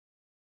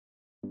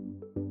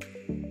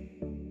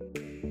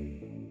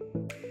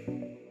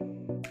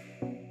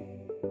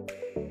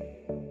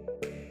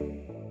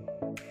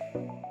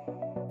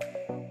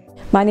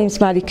My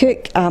name's Mary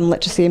Cook, I'm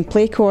Literacy and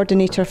Play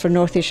Coordinator for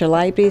North Ayrshire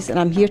Libraries, and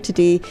I'm here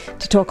today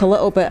to talk a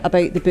little bit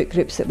about the book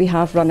groups that we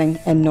have running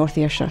in North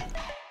Ayrshire.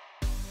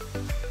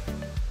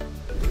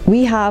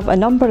 We have a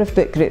number of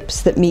book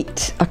groups that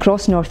meet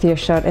across North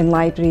Ayrshire in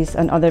libraries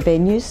and other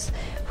venues,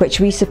 which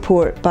we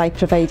support by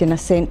providing a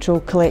central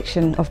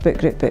collection of book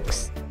group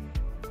books.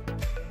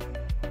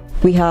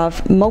 We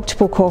have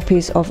multiple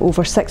copies of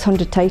over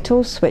 600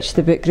 titles which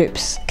the book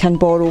groups can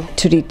borrow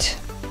to read.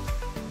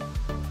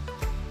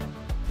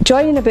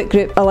 Joining a book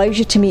group allows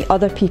you to meet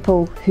other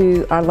people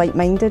who are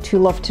like-minded, who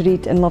love to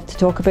read and love to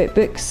talk about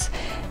books.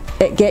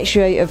 It gets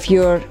you out of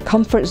your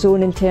comfort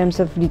zone in terms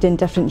of reading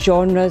different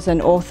genres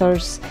and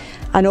authors,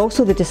 and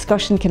also the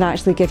discussion can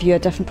actually give you a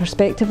different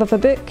perspective of a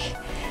book.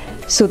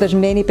 So there's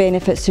many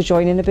benefits to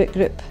joining a book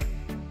group.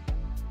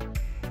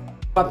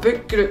 A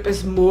book group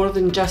is more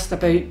than just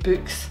about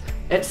books.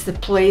 It's the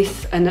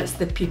place and it's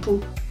the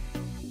people.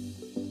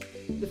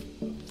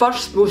 The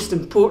first most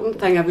important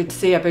thing I would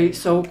say about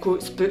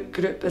Saltcoats book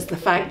group is the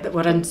fact that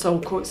we're in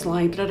Saltcoats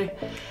Library.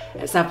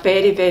 It's a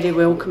very, very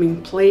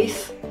welcoming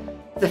place.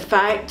 The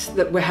fact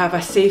that we have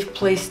a safe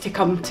place to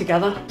come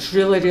together is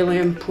really, really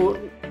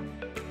important.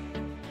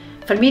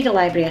 For me, the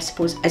library, I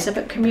suppose, is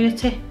about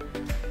community.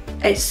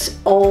 It's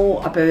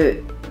all about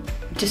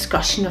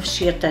discussion of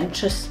shared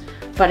interests,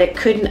 but it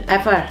couldn't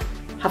ever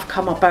have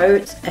come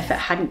about if it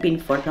hadn't been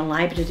for the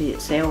library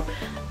itself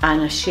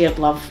and a shared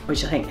love,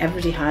 which I think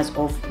everybody has,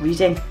 of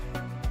reading.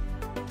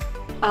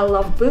 I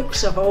love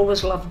books, I've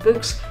always loved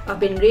books.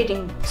 I've been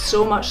reading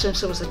so much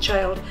since I was a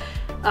child,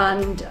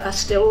 and I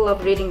still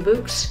love reading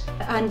books.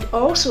 And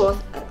also,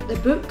 the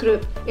book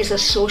group is a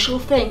social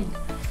thing.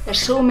 There's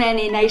so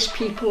many nice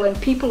people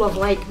and people of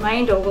like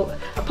mind. Although,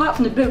 apart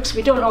from the books,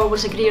 we don't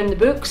always agree on the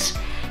books.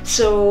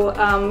 So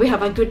we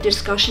have a good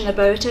discussion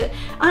about it,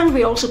 and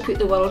we also put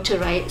the world to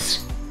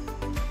rights.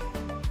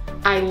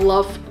 I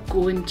love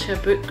going to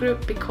a book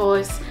group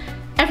because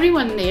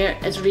everyone there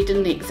is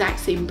reading the exact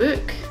same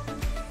book,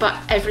 but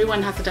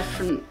everyone has a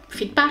different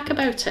feedback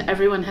about it,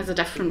 everyone has a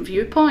different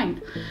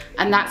viewpoint,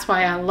 and that's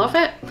why I love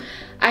it.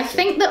 I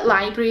think that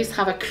libraries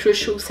have a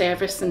crucial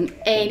service in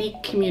any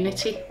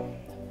community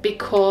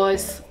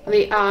because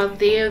they are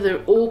there,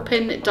 they're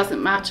open, it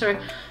doesn't matter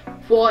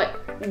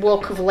what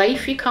walk of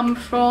life you come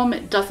from,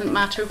 it doesn't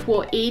matter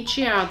what age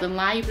you are, the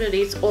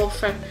libraries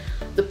offer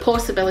the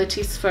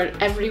possibilities for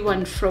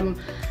everyone from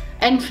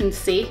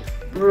infancy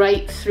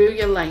right through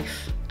your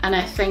life. And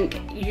I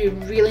think you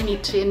really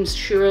need to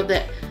ensure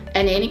that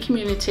in any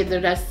community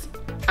there is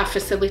a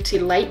facility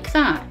like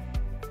that.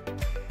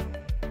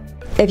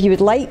 If you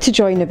would like to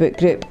join a book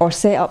group or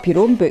set up your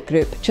own book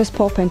group, just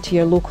pop into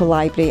your local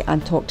library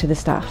and talk to the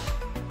staff.